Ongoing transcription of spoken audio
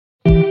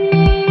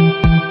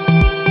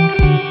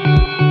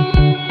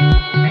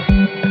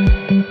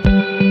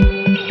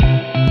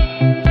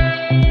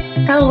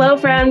Hello,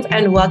 friends,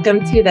 and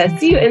welcome to the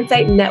CU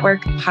Insight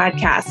Network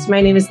podcast.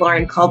 My name is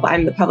Lauren Kolb.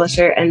 I'm the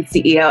publisher and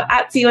CEO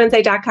at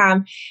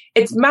cuinsight.com.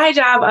 It's my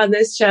job on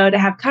this show to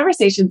have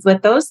conversations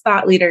with those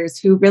thought leaders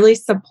who really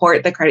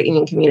support the credit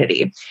union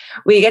community.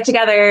 We get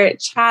together,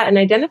 chat, and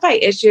identify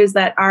issues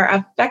that are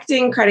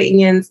affecting credit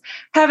unions,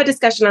 have a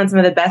discussion on some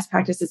of the best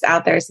practices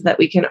out there so that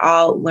we can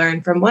all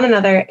learn from one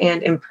another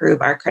and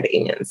improve our credit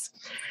unions.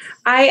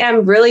 I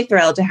am really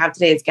thrilled to have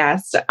today's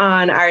guest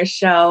on our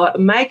show.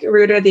 Mike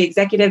Reuter, the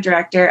Executive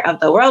Director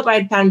of the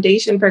Worldwide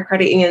Foundation for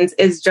Credit Unions,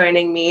 is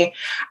joining me.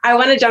 I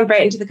want to jump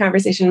right into the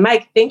conversation.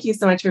 Mike, thank you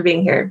so much for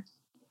being here.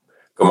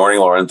 Good morning,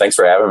 Lauren. Thanks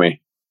for having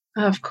me.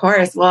 Of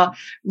course. Well,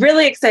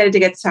 really excited to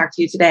get to talk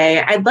to you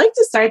today. I'd like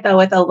to start, though,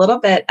 with a little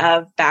bit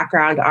of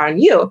background on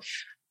you.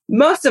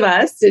 Most of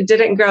us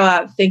didn't grow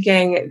up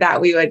thinking that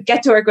we would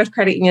get to work with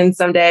credit unions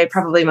someday.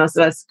 Probably most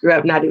of us grew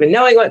up not even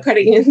knowing what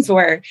credit unions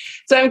were.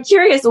 So I'm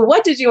curious,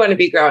 what did you want to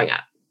be growing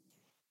up?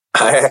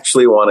 I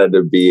actually wanted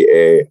to be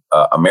a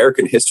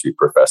American history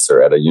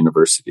professor at a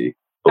university.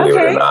 Believe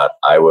it or not,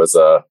 I was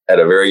at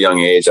a very young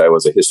age. I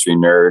was a history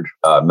nerd.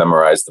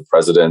 Memorized the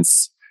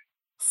presidents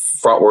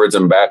frontwards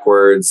and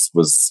backwards.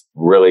 Was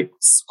really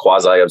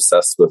quasi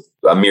obsessed with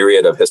a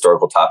myriad of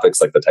historical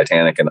topics like the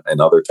Titanic and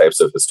other types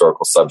of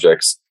historical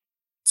subjects.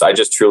 So I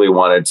just truly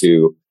wanted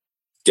to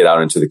get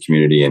out into the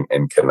community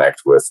and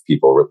connect with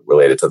people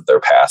related to their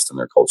past and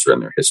their culture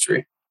and their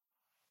history.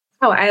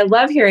 Oh, I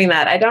love hearing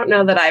that. I don't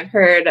know that I've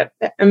heard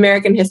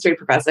American history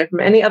professor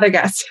from any other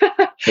guest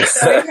that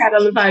we've had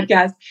on the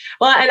podcast.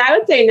 Well, and I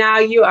would say now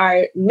you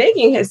are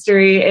making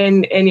history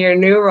in your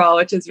new role,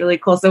 which is really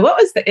cool. So what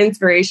was the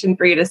inspiration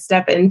for you to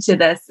step into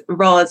this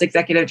role as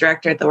Executive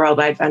Director at the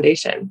Worldwide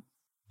Foundation?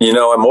 You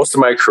know, in most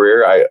of my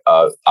career,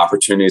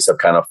 opportunities have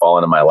kind of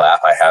fallen in my lap.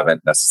 I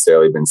haven't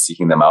necessarily been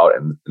seeking them out.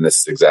 And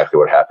this is exactly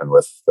what happened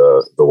with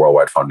the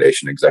Worldwide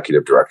Foundation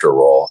Executive Director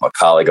role. A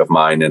colleague of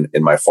mine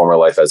in my former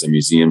life as a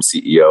museum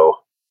CEO,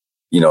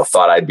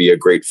 thought I'd be a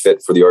great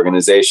fit for the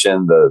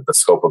organization, the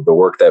scope of the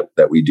work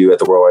that we do at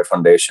the Worldwide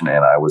Foundation.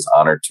 And I was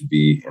honored to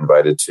be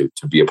invited to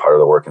be a part of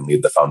the work and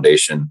lead the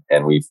foundation.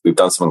 And we've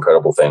done some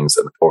incredible things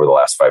over the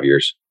last 5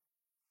 years.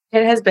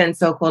 It has been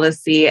so cool to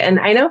see. And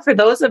I know for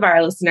those of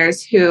our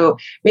listeners who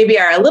maybe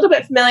are a little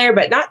bit familiar,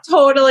 but not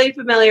totally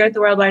familiar with the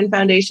Worldwide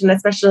Foundation,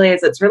 especially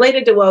as it's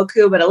related to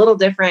WOCU, but a little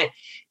different,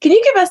 can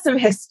you give us some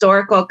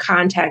historical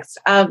context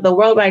of the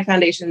Worldwide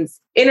Foundation's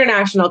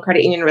international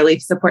credit union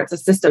relief supports of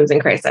systems in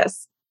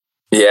crisis?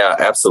 Yeah,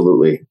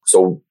 absolutely.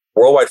 So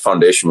Worldwide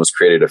Foundation was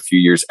created a few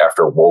years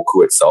after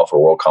WOCU itself, or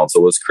World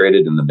Council, was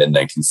created in the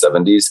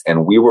mid-1970s.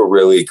 And we were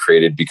really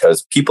created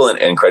because people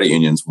and credit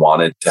unions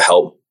wanted to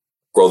help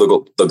grow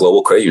the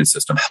global credit union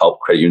system,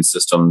 help credit union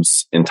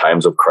systems in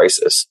times of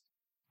crisis.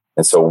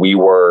 And so we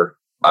were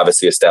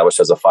obviously established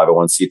as a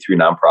 501c3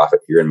 nonprofit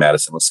here in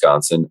Madison,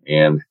 Wisconsin.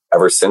 And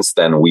ever since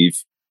then, we've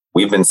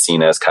been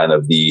seen as kind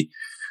of the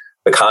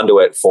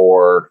conduit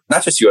for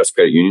not just U.S.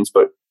 credit unions,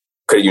 but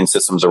credit union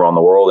systems around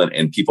the world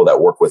and people that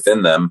work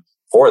within them,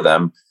 for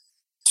them,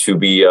 to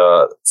be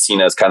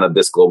seen as kind of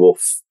this global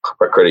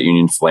credit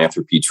union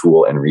philanthropy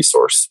tool and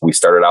resource. We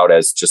started out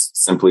as just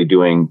simply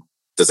doing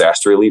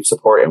disaster relief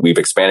support, and we've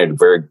expanded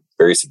very,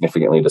 very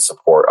significantly to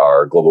support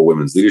our Global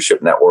Women's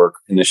Leadership Network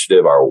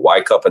initiative, our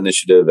YCUP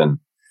initiative, and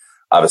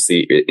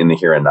obviously in the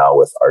here and now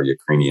with our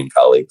Ukrainian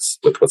colleagues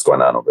with what's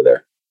going on over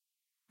there.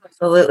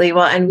 Absolutely.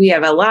 Well, and we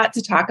have a lot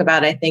to talk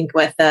about, I think,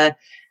 with the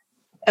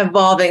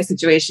evolving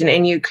situation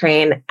in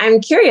Ukraine. I'm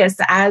curious,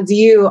 as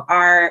you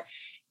are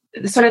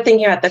sort of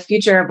thinking about the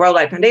future of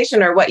Worldwide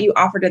Foundation or what you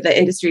offer to the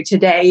industry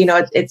today,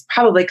 it's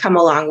probably come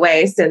a long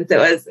way since it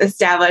was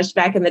established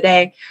back in the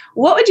day.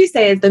 What would you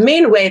say is the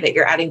main way that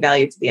you're adding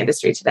value to the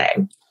industry today?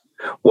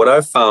 What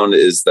I've found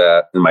is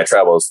that in my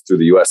travels through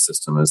the U.S.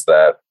 system is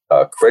that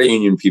credit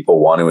union people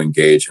want to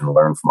engage and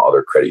learn from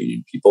other credit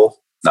union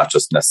people, not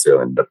just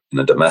necessarily in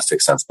a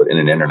domestic sense, but in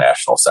an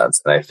international sense.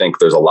 And I think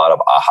there's a lot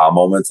of aha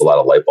moments, a lot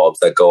of light bulbs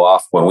that go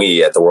off when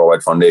we at the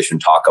Worldwide Foundation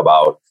talk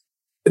about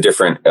the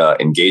different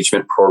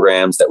engagement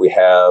programs that we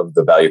have,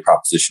 the value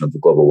proposition of the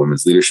Global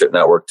Women's Leadership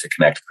Network to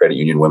connect credit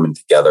union women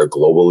together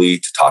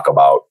globally to talk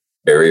about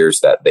barriers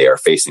that they are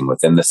facing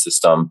within the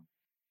system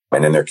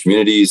and in their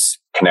communities,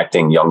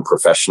 connecting young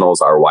professionals,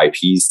 our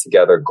YPs,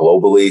 together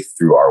globally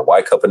through our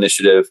YCUP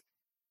initiative.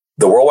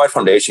 The Worldwide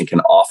Foundation can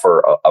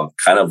offer a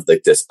kind of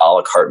like this a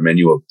la carte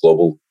menu of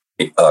global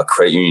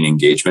credit union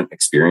engagement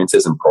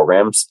experiences and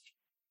programs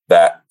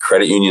that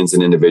credit unions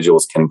and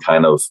individuals can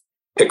kind of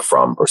pick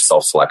from or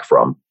self-select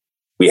from.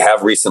 We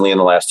have recently in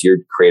the last year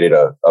created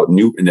a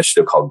new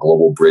initiative called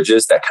Global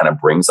Bridges that kind of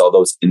brings all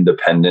those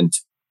independent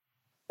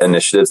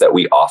initiatives that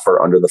we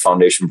offer under the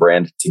foundation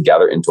brand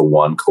together into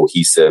one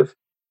cohesive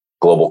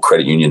global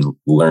credit union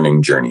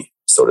learning journey,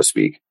 so to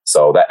speak.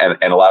 So that,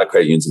 and a lot of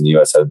credit unions in the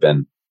US have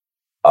been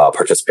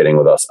participating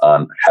with us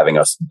on having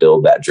us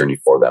build that journey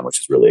for them, which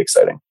is really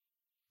exciting.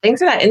 Thanks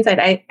for that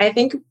insight. I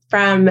think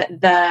from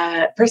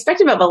the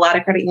perspective of a lot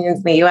of credit unions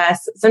in the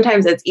US,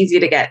 sometimes it's easy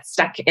to get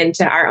stuck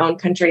into our own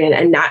country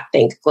and not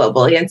think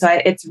globally. And so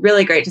it's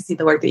really great to see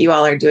the work that you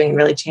all are doing and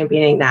really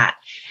championing that.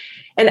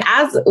 And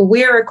as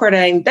we're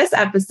recording this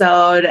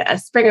episode,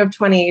 spring of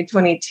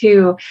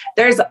 2022,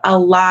 there's a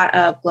lot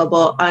of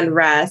global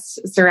unrest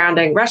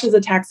surrounding Russia's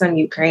attacks on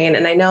Ukraine.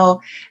 And I know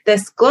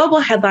this global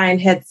headline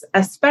hits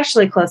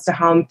especially close to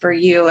home for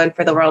you and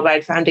for the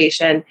Worldwide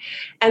Foundation.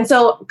 And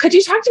so could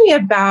you talk to me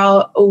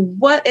about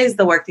what is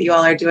the work that you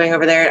all are doing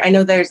over there? I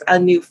know there's a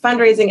new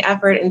fundraising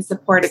effort in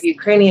support of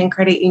Ukrainian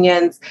credit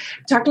unions.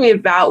 Talk to me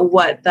about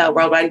what the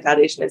Worldwide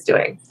Foundation is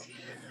doing.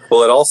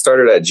 Well, it all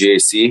started at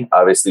GAC.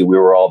 Obviously, we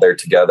were all there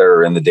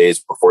together in the days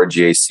before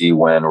GAC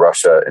when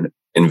Russia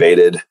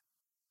invaded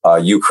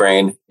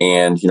Ukraine.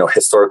 And,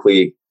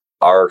 historically,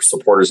 our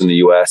supporters in the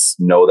U.S.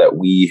 know that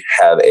we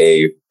have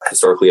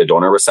historically a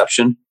donor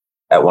reception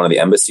at one of the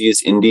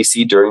embassies in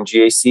D.C. during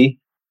GAC.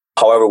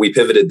 However, we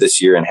pivoted this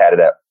year and had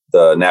it at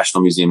the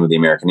National Museum of the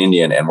American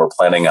Indian, and we're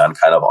planning on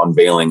kind of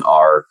unveiling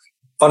our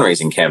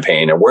fundraising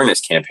campaign,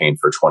 awareness campaign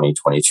for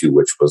 2022,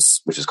 which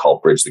is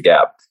called Bridge the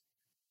Gap.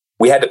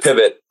 We had to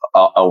pivot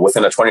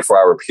within a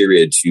 24-hour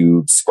period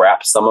to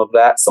scrap some of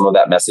that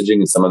messaging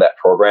and some of that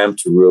program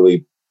to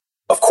really,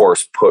 of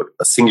course, put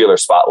a singular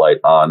spotlight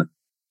on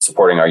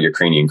supporting our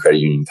Ukrainian credit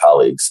union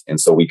colleagues. And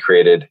so we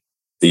created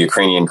the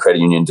Ukrainian Credit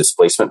Union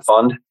Displacement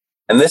Fund.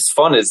 And this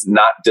fund is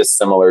not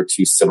dissimilar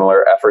to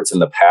similar efforts in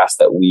the past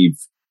that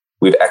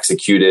we've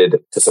executed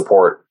to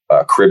support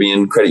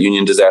Caribbean credit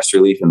union disaster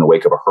relief in the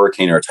wake of a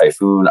hurricane or a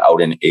typhoon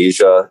out in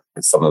Asia.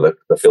 And some of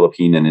the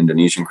Philippine and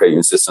Indonesian credit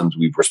union systems,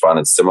 we've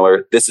responded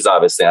similar. This is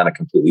obviously on a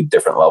completely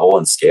different level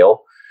and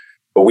scale,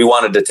 but we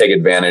wanted to take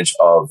advantage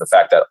of the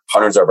fact that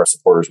hundreds of our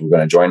supporters were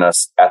going to join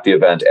us at the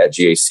event at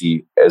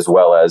GAC, as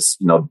well as,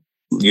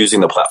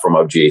 using the platform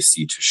of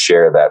GAC to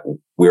share that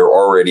we're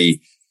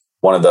already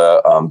one of the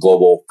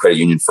global credit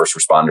union first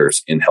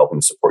responders in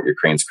helping support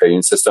Ukraine's credit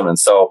union system. And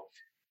so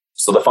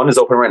the fund is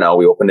open right now.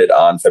 We opened it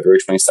on February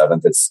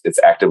 27th. It's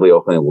actively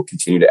open and will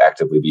continue to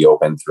actively be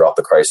open throughout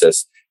the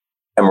crisis.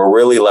 And we're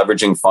really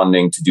leveraging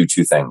funding to do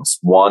two things.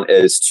 One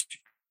is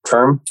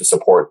to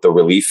support the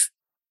relief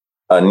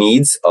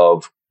needs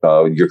of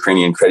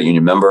Ukrainian credit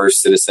union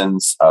members,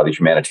 citizens, the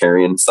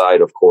humanitarian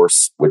side, of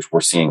course, which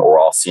we're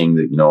all seeing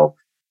that,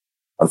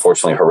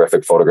 unfortunately,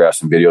 horrific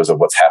photographs and videos of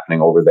what's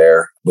happening over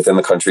there within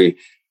the country.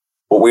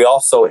 But we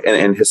also,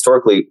 and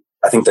historically,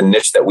 I think the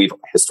niche that we've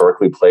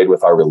historically played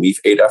with our relief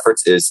aid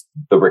efforts is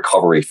the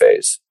recovery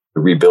phase, the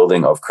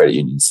rebuilding of credit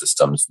union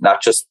systems,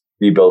 not just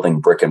rebuilding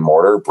brick and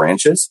mortar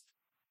branches,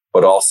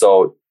 but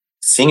also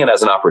seeing it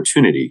as an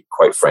opportunity,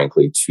 quite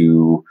frankly,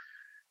 to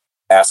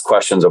ask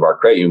questions of our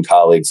credit union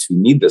colleagues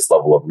who need this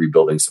level of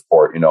rebuilding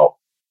support.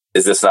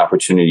 Is this an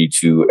opportunity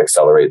to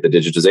accelerate the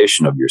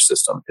digitization of your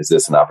system? Is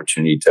this an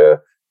opportunity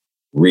to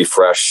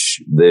refresh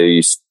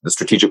the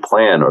strategic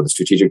plan or the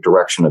strategic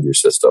direction of your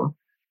system?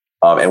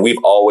 And we've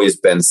always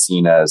been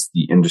seen as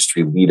the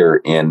industry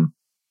leader in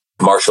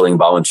marshaling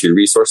volunteer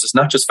resources,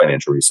 not just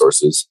financial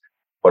resources,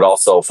 but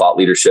also thought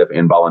leadership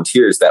and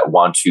volunteers that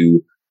want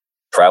to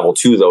travel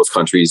to those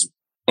countries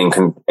in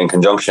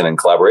conjunction and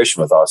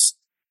collaboration with us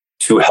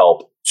to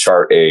help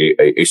chart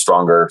a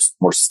stronger,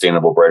 more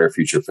sustainable, brighter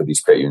future for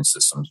these credit union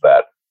systems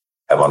that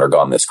have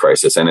undergone this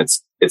crisis. And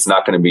it's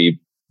not going to be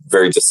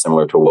very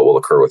dissimilar to what will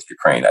occur with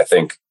Ukraine. I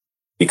think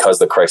because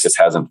the crisis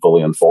hasn't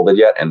fully unfolded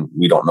yet, and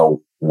we don't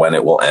know when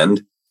it will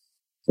end,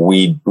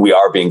 we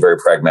are being very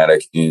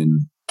pragmatic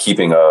in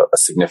keeping a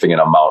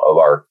significant amount of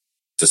our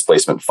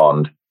displacement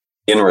fund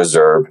in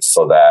reserve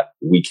so that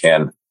we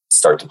can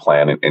start to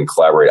plan and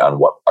collaborate on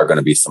what are going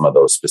to be some of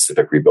those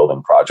specific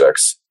rebuilding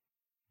projects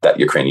that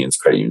Ukrainian's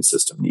credit union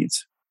system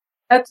needs.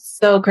 That's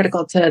so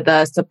critical to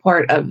the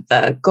support of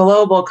the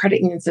global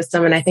credit union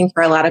system. And I think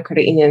for a lot of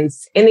credit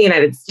unions in the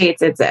United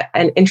States, it's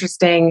an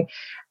interesting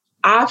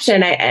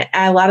option.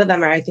 A lot of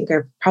them are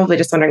probably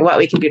just wondering what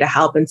we can do to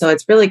help. And so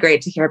it's really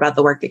great to hear about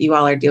the work that you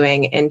all are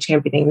doing in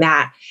championing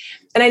that.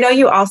 And I know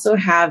you also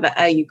have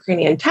a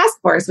Ukrainian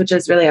task force, which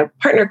is really a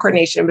partner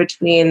coordination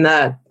between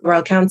the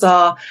World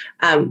Council,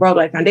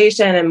 Worldwide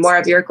Foundation, and more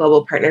of your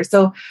global partners.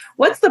 So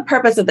what's the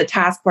purpose of the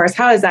task force?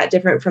 How is that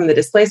different from the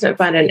displacement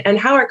fund? And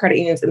how are credit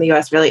unions in the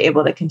U.S. really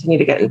able to continue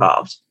to get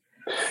involved?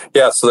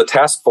 Yeah, so the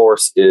task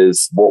force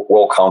is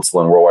World Council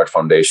and Worldwide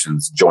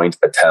Foundation's joint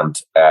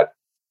attempt at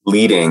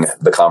leading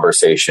the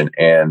conversation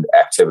and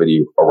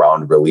activity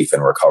around relief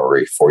and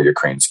recovery for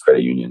Ukraine's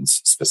credit unions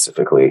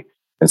specifically.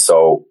 And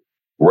so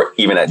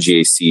even at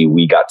GAC,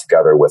 we got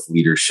together with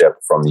leadership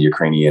from the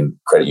Ukrainian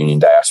credit union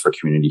diaspora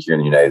community here in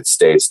the United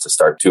States to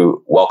start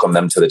to welcome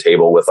them to the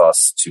table with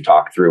us to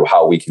talk through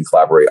how we can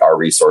collaborate our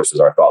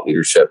resources, our thought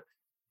leadership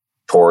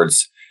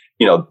towards,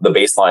 the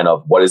baseline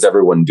of what is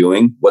everyone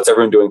doing? What's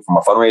everyone doing from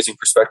a fundraising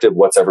perspective?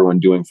 What's everyone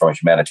doing from a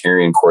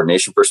humanitarian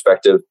coordination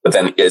perspective? But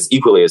then is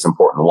equally as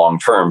important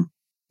long-term,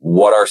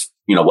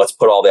 let's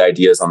put all the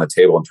ideas on the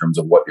table in terms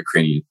of what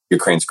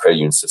Ukraine's credit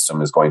union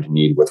system is going to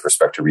need with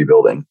respect to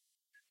rebuilding.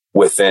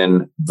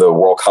 Within the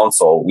World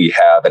Council, we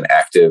have an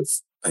active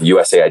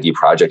USAID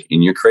project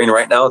in Ukraine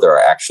right now. There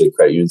are actually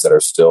credit unions that are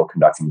still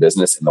conducting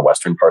business in the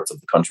western parts of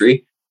the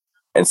country.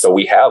 And so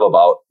we have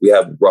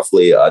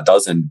roughly a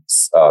dozen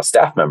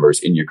staff members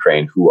in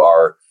Ukraine who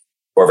are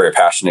who are very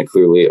passionate,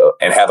 clearly,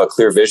 and have a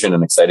clear vision,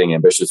 an exciting,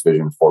 ambitious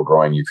vision for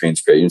growing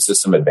Ukraine's credit union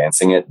system,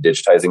 advancing it,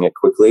 digitizing it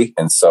quickly.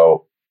 And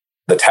so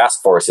the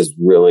task force is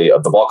really,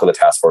 the bulk of the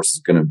task force is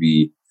going to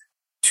be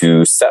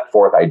to set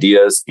forth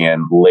ideas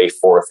and lay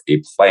forth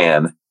a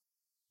plan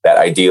that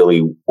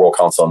ideally World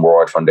Council and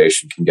World Wide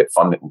Foundation can get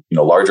funding,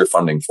 larger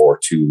funding for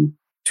to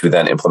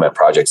then implement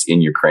projects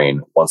in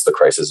Ukraine once the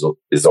crisis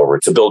is over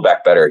to build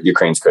back better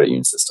Ukraine's credit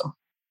union system.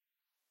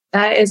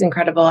 That is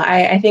incredible.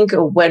 I think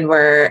when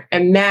we're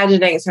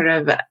imagining sort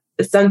of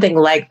something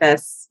like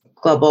this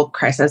global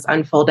crisis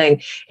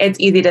unfolding, it's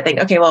easy to think,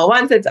 okay, well,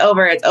 once it's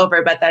over, it's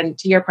over. But then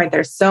to your point,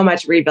 there's so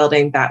much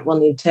rebuilding that will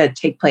need to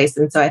take place.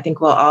 And so I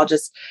think we'll all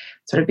just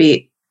sort of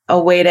be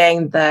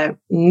awaiting the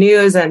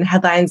news and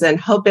headlines and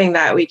hoping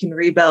that we can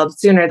rebuild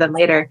sooner than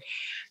later.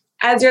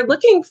 As you're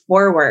looking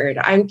forward,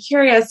 I'm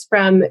curious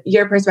from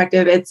your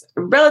perspective, it's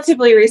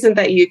relatively recent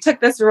that you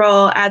took this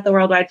role at the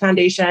World Wide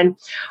Foundation.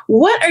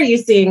 What are you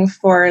seeing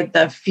for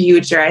the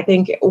future? I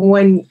think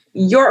when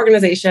your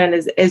organization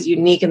is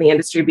unique in the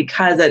industry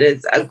because it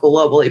is a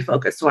globally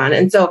focused one.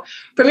 And so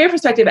from your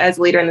perspective as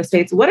leader in the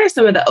States, what are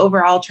some of the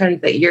overall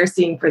trends that you're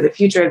seeing for the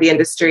future of the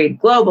industry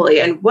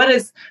globally? And what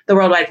is the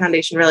World Wide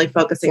Foundation really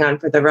focusing on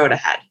for the road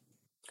ahead?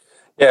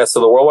 Yeah, so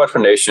the World Wide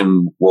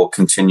Foundation will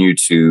continue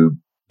to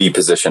be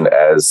positioned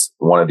as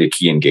one of the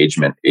key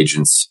engagement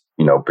agents,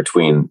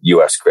 between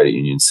U.S. credit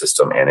union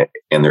system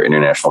and their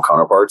international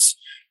counterparts.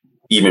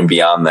 Even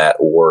beyond that,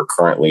 we're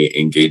currently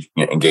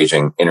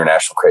engaging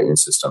international credit union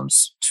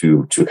systems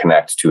to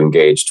connect, to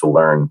engage, to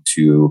learn,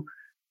 to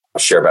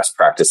share best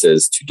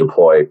practices, to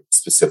deploy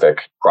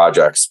specific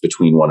projects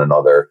between one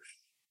another.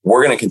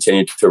 We're going to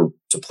continue to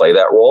play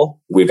that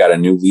role. We've got a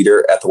new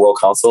leader at the World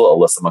Council,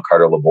 Alyssa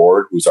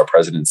McCarter-Laborde, who's our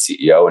president and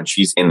CEO, and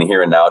she's in the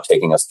here and now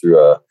taking us through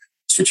a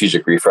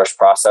strategic refresh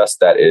process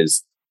that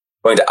is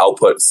going to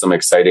output some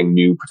exciting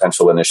new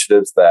potential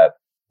initiatives that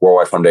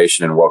Worldwide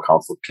Foundation and World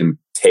Council can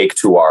take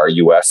to our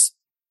U.S.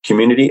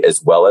 community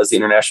as well as the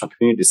international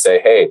community to say,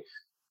 hey,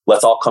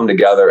 let's all come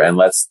together and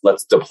let's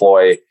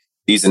deploy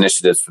these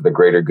initiatives for the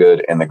greater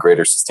good and the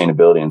greater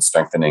sustainability and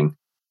strengthening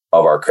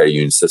of our credit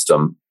union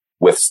system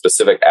with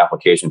specific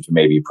application to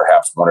maybe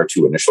perhaps one or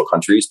two initial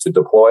countries to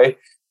deploy.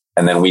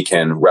 And then we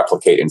can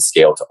replicate and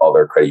scale to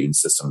other credit union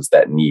systems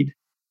that need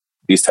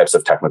these types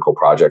of technical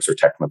projects or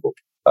technical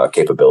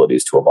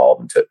capabilities to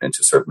evolve and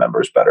to serve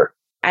members better.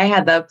 I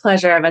had the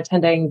pleasure of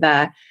attending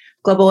the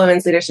Global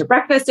Women's Leadership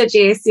Breakfast at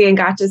GAC and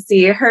got to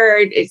see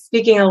her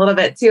speaking a little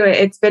bit too.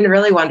 It's been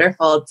really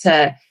wonderful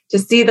to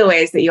see the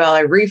ways that you all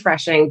are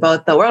refreshing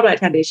both the World Wide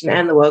Foundation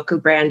and the WOCU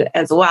brand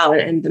as well,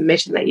 and the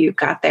mission that you've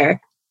got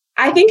there.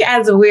 I think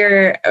as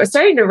we're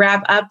starting to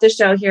wrap up the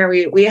show here,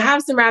 we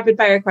have some rapid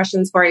fire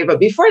questions for you. But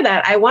before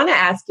that, I want to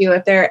ask you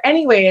if there are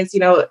any ways,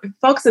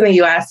 folks in the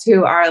U.S.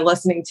 who are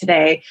listening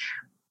today,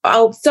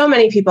 so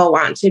many people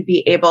want to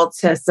be able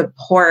to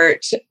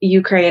support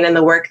Ukraine and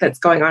the work that's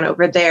going on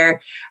over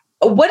there.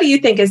 What do you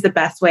think is the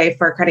best way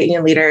for credit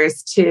union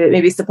leaders to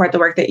maybe support the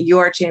work that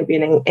you're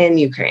championing in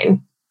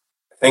Ukraine?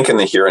 I think in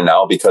the here and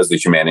now, because the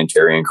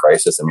humanitarian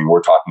crisis,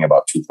 we're talking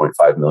about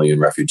 2.5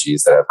 million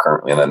refugees that have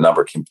currently, and that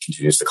number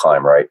continues to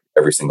climb, right,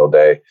 every single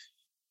day,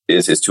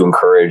 is to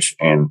encourage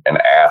and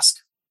ask,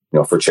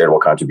 for charitable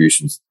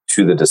contributions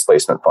to the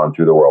displacement fund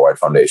through the Worldwide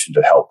Foundation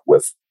to help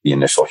with the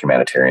initial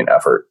humanitarian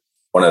effort.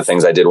 One of the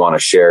things I did want to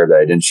share that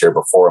I didn't share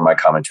before in my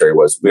commentary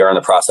was we are in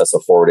the process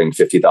of forwarding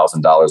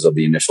 $50,000 of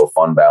the initial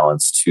fund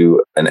balance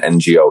to an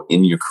NGO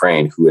in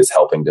Ukraine who is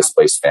helping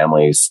displaced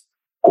families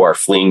who are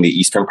fleeing the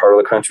eastern part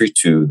of the country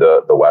to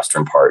the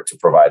western part to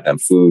provide them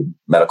food,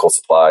 medical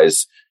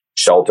supplies,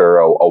 shelter,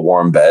 a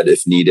warm bed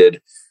if needed.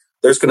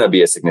 There's going to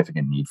be a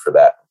significant need for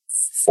that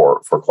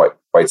for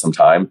quite some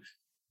time.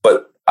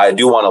 But I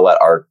do want to let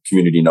our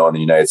community know in the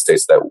United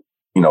States that,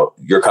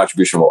 your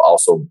contribution will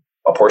also,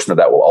 a portion of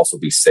that will also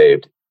be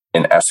saved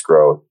in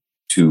escrow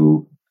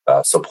to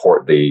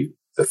support the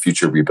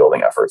future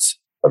rebuilding efforts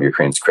of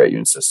Ukraine's credit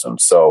union system.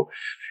 So,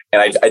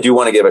 and I do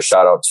want to give a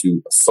shout out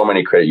to so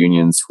many credit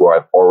unions who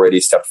have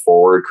already stepped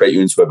forward, credit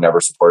unions who have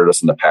never supported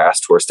us in the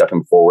past, who are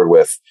stepping forward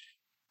with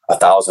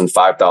 1,000,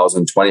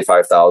 5,000,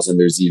 25,000.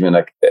 There's even,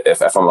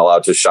 if I'm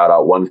allowed to shout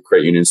out one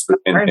credit union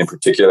in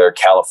particular,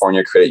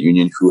 California Credit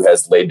Union, who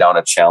has laid down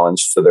a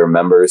challenge to their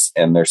members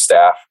and their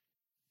staff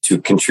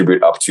to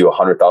contribute up to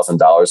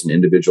 $100,000 in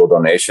individual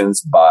donations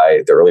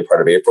by the early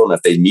part of April. And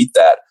if they meet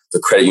that, the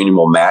credit union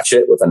will match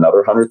it with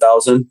another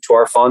 $100,000 to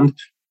our fund.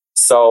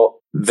 So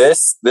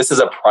this is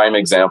a prime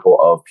example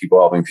of people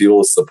helping people.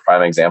 This is a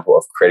prime example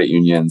of credit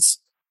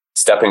unions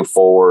stepping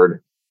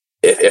forward.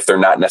 If they're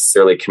not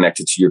necessarily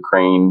connected to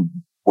Ukraine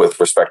with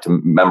respect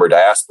to member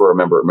diaspora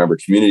or member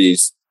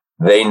communities,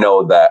 they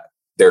know that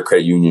their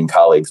credit union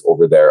colleagues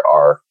over there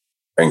are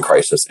in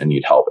crisis and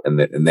need help.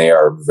 And they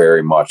are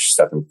very much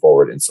stepping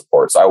forward in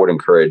support. So I would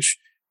encourage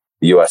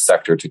the U.S.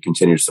 sector to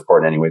continue to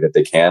support in any way that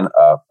they can,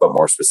 but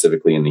more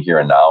specifically in the here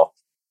and now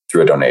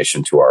through a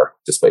donation to our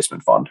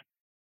displacement fund.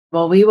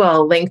 Well, we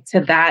will link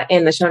to that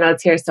in the show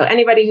notes here. So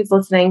anybody who's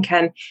listening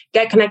can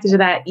get connected to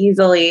that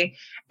easily.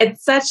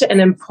 it's such an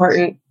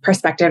important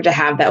perspective to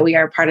have that we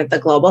are part of the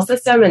global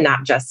system and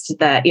not just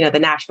the, the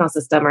national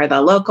system or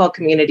the local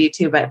community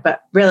too,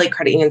 but really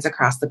credit unions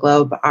across the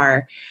globe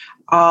are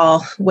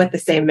all with the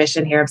same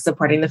mission here of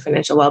supporting the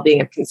financial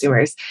well-being of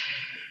consumers.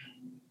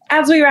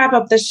 As we wrap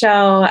up the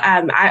show,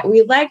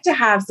 we like to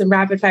have some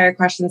rapid fire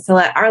questions to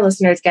let our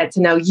listeners get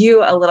to know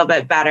you a little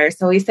bit better.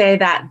 So we say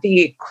that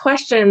the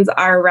questions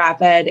are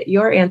rapid.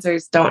 Your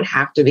answers don't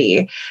have to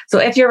be. So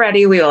if you're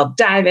ready, we will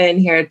dive in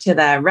here to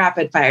the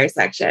rapid fire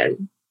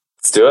section.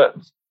 Let's do it.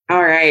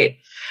 All right.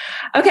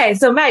 Okay.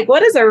 So Mike,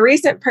 what is a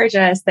recent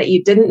purchase that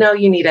you didn't know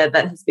you needed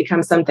that has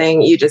become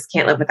something you just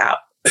can't live without?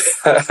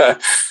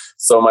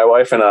 So my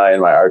wife and I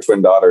and our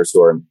twin daughters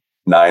who are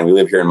 9, we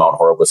live here in Mount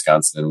Horeb,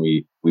 Wisconsin,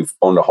 and we've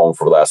owned a home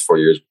for the last 4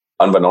 years.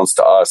 Unbeknownst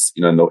to us,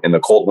 in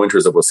the cold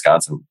winters of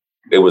Wisconsin,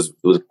 it was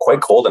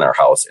quite cold in our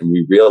house, and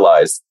we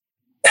realized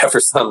after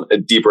some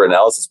deeper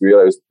analysis, we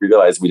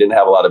realized we didn't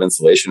have a lot of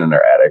insulation in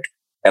our attic,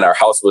 and our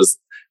house was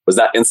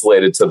not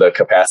insulated to the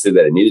capacity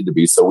that it needed to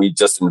be. So we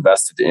just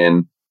invested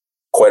in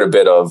quite a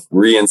bit of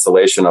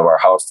re-insulation of our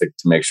house to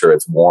make sure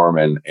it's warm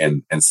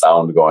and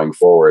sound going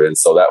forward. And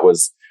so that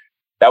was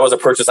a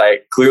purchase I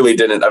clearly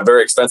didn't, a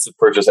very expensive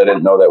purchase I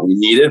didn't know that we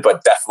needed,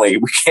 but definitely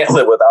we can't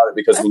live without it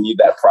because we need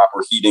that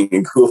proper heating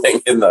and cooling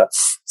in the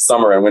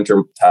summer and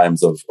winter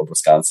times of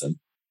Wisconsin.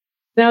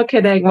 No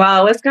kidding.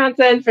 Well,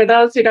 Wisconsin, for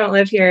those who don't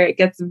live here, it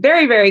gets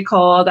very, very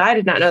cold. I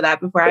did not know that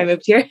before I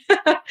moved here.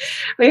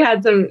 We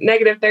had some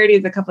negative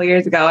 30s a couple of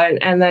years ago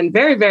and then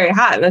very, very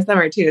hot in the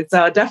summer too.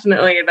 So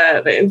definitely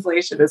the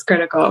insulation is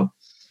critical.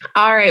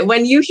 All right.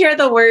 When you hear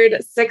the word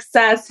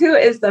success, who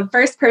is the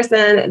first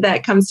person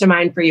that comes to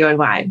mind for you and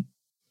why?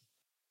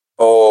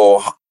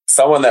 Oh,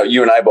 someone that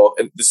you and I both,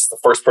 and this is the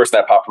first person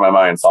that popped in my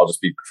mind, so I'll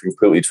just be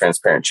completely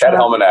transparent. Chad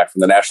Helmanack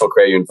from the National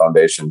Credit Union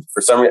Foundation.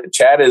 For some reason,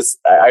 Chad is,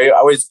 I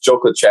always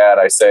joke with Chad,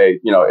 I say,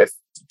 if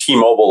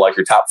T-Mobile, like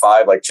your top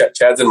 5, like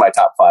Chad's in my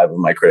top 5 of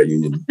my credit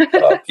union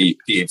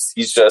peeps.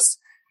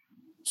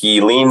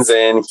 He leans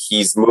in.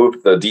 He's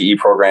moved the DE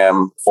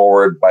program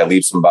forward by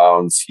leaps and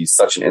bounds. He's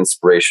such an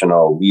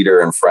inspirational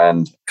leader and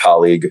friend,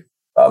 colleague,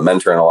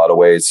 mentor in a lot of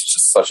ways. He's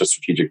just such a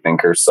strategic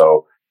thinker.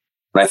 So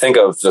when I think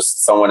of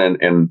just someone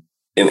in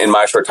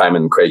my short time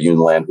in credit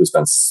union land who's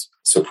been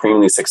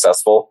supremely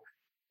successful,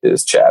 it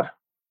is Chad,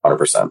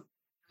 100%.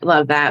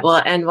 Love that.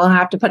 Well, and we'll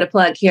have to put a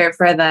plug here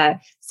for the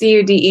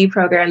CUDE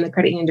program, the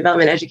Credit Union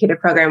Development Educator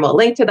Program. We'll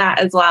link to that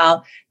as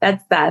well.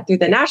 That's through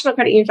the National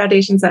Credit Union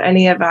Foundation. So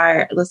any of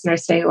our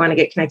listeners today who want to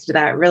get connected to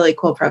that really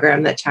cool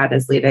program that Chad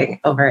is leading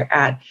over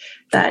at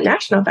the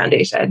National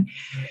Foundation.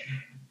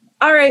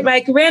 All right,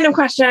 Mike, random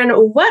question.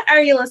 What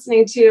are you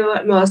listening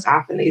to most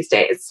often these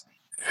days?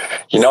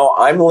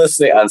 I'm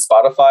listening on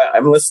Spotify.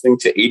 I'm listening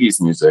to 80s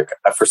music.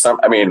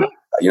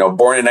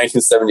 Born in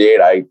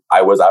 1978,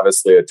 I was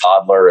obviously a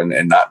toddler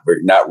and not,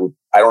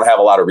 I don't have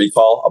a lot of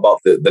recall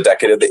about the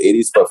decade of the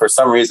 80s, but for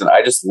some reason,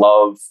 I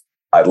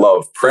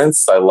love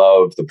Prince. I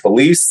love the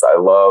Police. I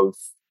love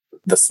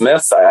the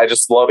Smiths. I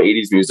just love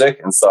 80s music.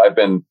 And so I've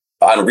been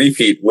on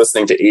repeat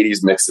listening to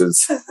 80s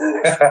mixes over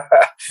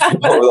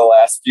the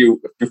last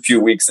few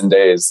weeks and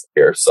days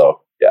here.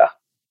 So, yeah.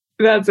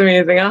 That's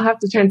amazing. I'll have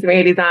to turn some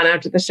 80s on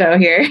after the show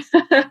here.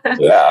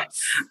 Yeah.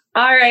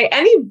 All right.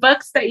 Any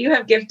books that you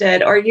have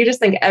gifted or you just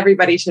think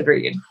everybody should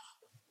read?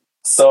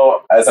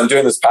 So as I'm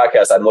doing this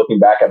podcast, I'm looking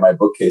back at my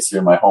bookcase here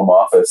in my home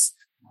office.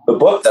 The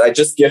book that I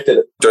just gifted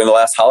during the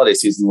last holiday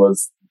season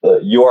was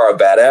You Are a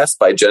Badass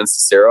by Jen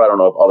Sincero. I don't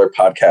know if other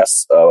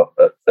podcast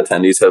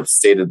attendees have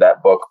stated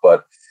that book,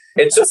 but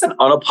it's just an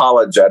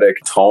unapologetic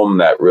tome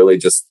that really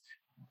just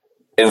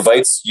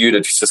invites you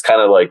to just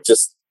kind of like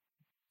just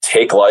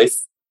take life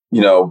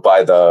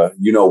by the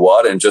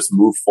what and just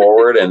move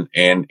forward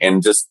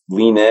and just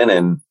lean in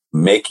and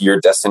make your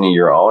destiny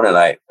your own. And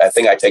I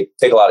think I take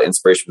a lot of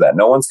inspiration from that.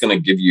 No one's going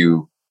to give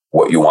you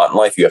what you want in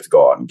life. You have to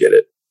go out and get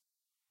it.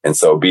 And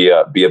so be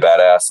a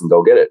badass and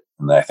go get it.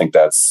 And I think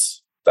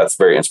that's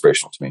very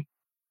inspirational to me.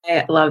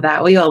 I love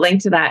that. We will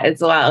link to that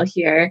as well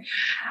here.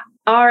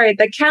 All right.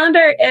 The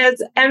calendar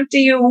is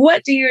empty.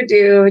 What do you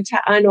do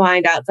to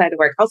unwind outside of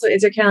work? Also,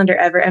 is your calendar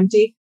ever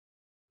empty?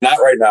 Not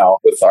right now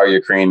with our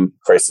Ukraine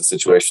crisis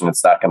situation.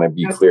 It's not going to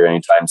be clear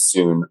anytime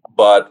soon.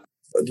 But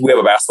we have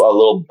a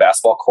little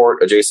basketball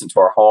court adjacent to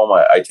our home.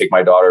 I take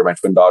my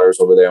twin daughters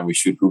over there and we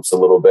shoot hoops a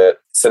little bit.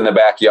 Sit in the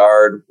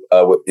backyard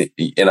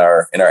in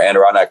our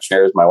Adirondack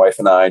chairs, my wife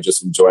and I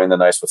just enjoying the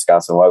nice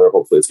Wisconsin weather.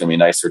 Hopefully it's going to be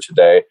nicer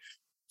today.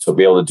 So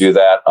be able to do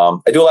that.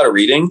 I do a lot of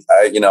reading.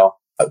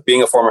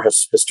 Being a former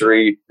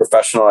history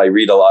professional, I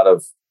read a lot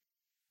of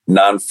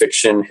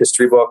nonfiction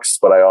history books,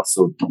 but I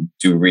also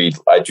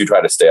I do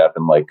try to stay up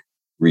and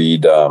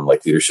read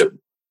leadership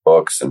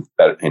books and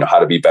how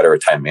to be better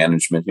at time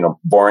management,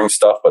 boring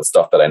stuff, but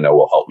stuff that I know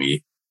will help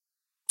me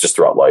just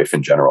throughout life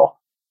in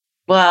general.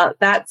 Well,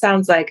 that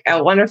sounds like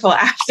a wonderful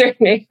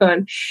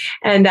afternoon.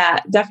 And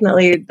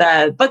definitely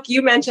the book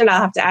you mentioned,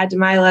 I'll have to add to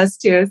my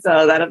list too.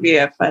 So that'll be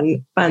a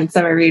fun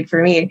summer read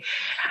for me.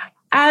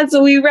 As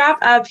we wrap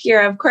up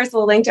here, of course,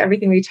 we'll link to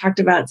everything we talked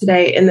about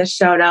today in the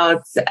show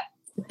notes.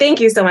 Thank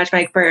you so much,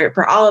 Mike,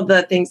 for all of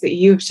the things that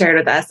you've shared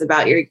with us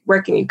about your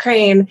work in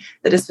Ukraine,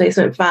 the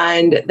Displacement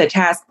Fund, the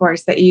task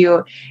force that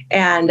you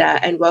and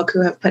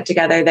Woku have put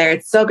together there.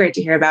 It's so great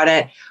to hear about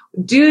it.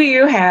 Do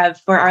you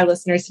have, for our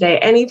listeners today,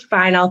 any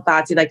final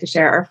thoughts you'd like to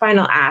share or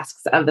final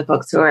asks of the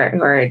folks who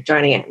are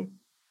joining in?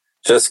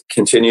 Just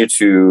continue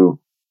to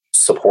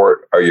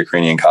support our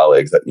Ukrainian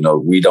colleagues. That,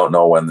 we don't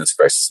know when this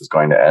crisis is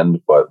going to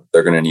end, but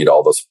they're going to need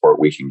all the support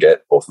we can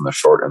get, both in the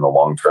short and the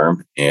long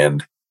term.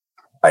 And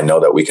I know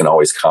that we can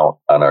always count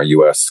on our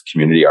U.S.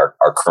 community, our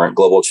current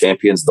global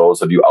champions,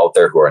 those of you out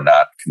there who are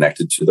not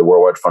connected to the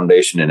Worldwide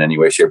Foundation in any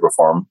way, shape, or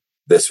form.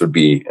 This would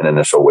be an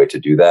initial way to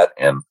do that.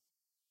 And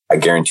I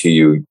guarantee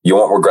you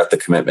won't regret the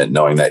commitment,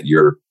 knowing that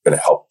you're going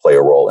to help play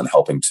a role in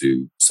helping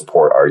to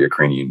support our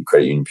Ukrainian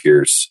credit union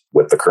peers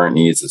with the current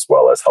needs, as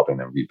well as helping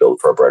them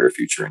rebuild for a brighter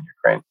future in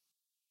Ukraine.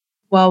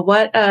 Well,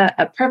 what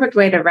a perfect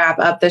way to wrap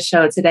up the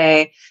show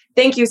today.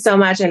 Thank you so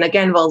much. And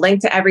again, we'll link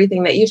to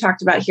everything that you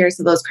talked about here.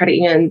 So those credit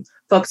union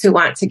folks who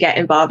want to get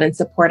involved in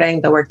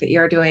supporting the work that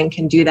you're doing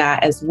can do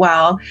that as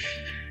well.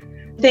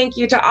 Thank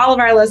you to all of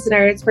our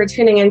listeners for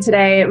tuning in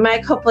today.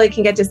 Mike, hopefully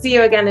can get to see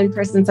you again in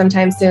person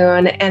sometime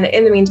soon. And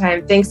in the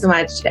meantime, thanks so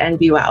much and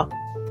be well.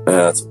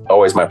 It's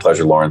always my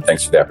pleasure, Lauren.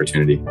 Thanks for the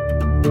opportunity.